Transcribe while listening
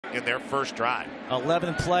in their first drive.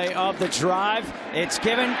 11th play of the drive. It's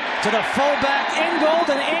given to the fullback Ingold,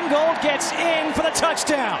 and Ingold gets in for the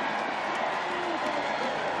touchdown.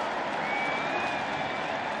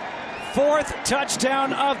 Fourth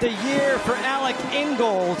touchdown of the year for Alec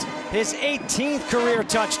Ingold, his 18th career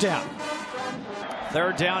touchdown.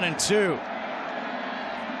 3rd down and 2.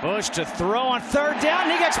 Bush to throw on 3rd down.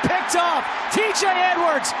 He gets picked off. TJ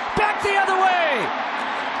Edwards back the other way.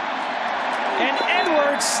 And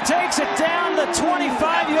Edwards takes it down the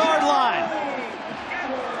 25-yard line.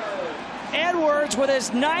 Edwards with his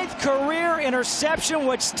 9th career interception,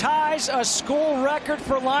 which ties a school record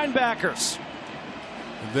for linebackers.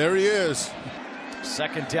 There he is.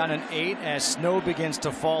 2nd down and 8 as snow begins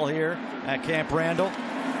to fall here at Camp Randall.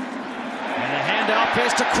 And the handoff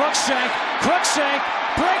is to Cruikshank. Cruikshank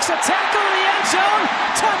breaks a tackle in the end zone.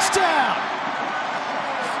 Touchdown!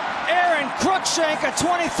 Aaron Cruikshank, a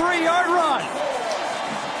 23-yard run.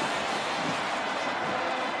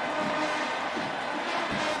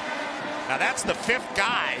 Now that's the 5th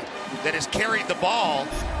guy that has carried the ball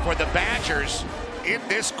for the Badgers in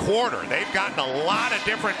this quarter. They've gotten a lot of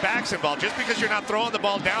different backs involved. Just because you're not throwing the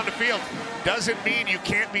ball down the field doesn't mean you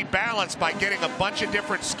can't be balanced by getting a bunch of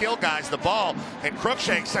different skill guys the ball. And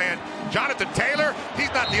Cruikshank saying, Jonathan Taylor,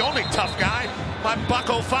 he's not the only tough guy. My Buck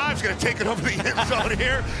 05 is going to take it over the end zone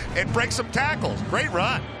here and break some tackles. Great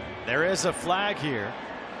run. There is a flag here.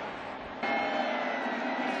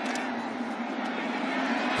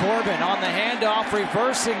 Corbin on the handoff,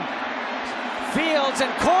 reversing Fields, and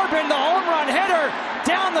Corbin, the home run hitter,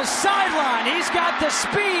 down the sideline. He's got the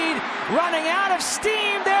speed, running out of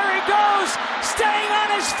steam. There he goes, staying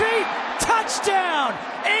on his feet. Touchdown!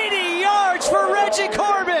 80 yards for Reggie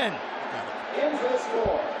Corbin.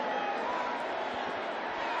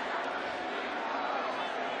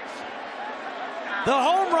 The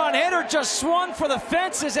home run hitter just swung for the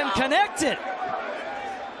fences and connected.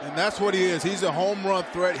 And that's what he is. He's a home run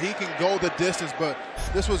threat. He can go the distance, but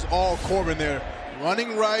this was all Corbin there.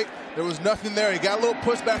 Running right, there was nothing there. He got a little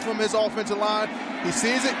pushback from his offensive line. He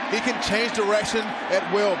sees it. He can change direction at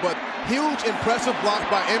will, but huge, impressive block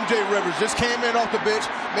by MJ Rivers. Just came in off the bench,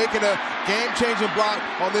 making a game-changing block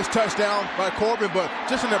on this touchdown by Corbin, but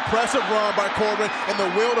just an impressive run by Corbin, and the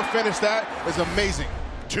will to finish that is amazing.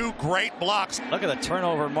 2 great blocks. Look at the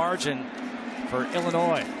turnover margin for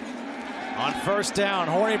Illinois. On 1st down,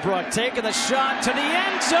 Hornibrook taking the shot to the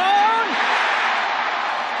end zone.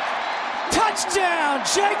 Touchdown,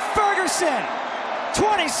 Jake Ferguson,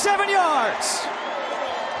 27 yards.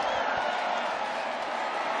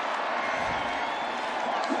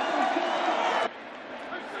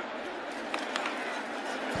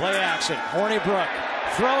 Play action, Hornibrook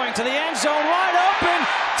throwing to the end zone, wide open,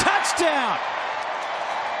 touchdown.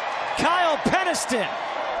 Kyle Peniston.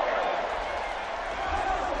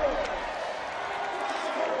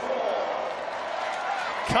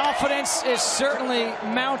 Confidence is certainly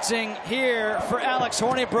mounting here for Alex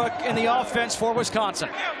Hornibrook in the offense for Wisconsin.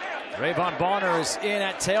 Rayvon Bonner is in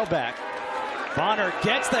at tailback. Bonner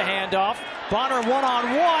gets the handoff. Bonner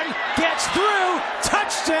one-on-one, gets through.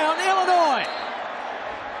 Touchdown, Illinois.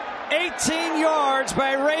 18 yards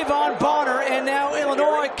by Rayvon Bonner, and now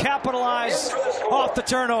Illinois capitalize off the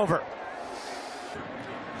turnover.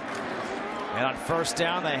 And on 1st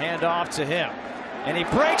down, they hand off to him. And he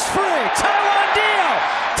breaks free. Taiwan Deal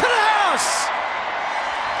to the house.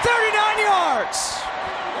 39 yards.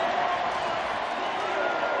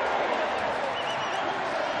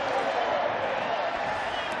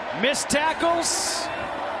 Missed tackles.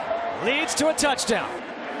 Leads to a touchdown.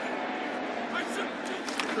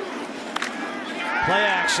 Play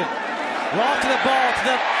action. Loft to the ball to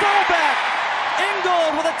the fullback.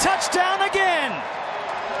 Ingold with a touchdown again.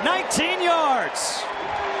 19 yards.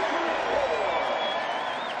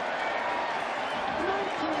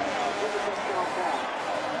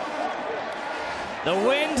 The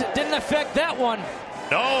wind didn't affect that one.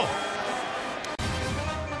 No.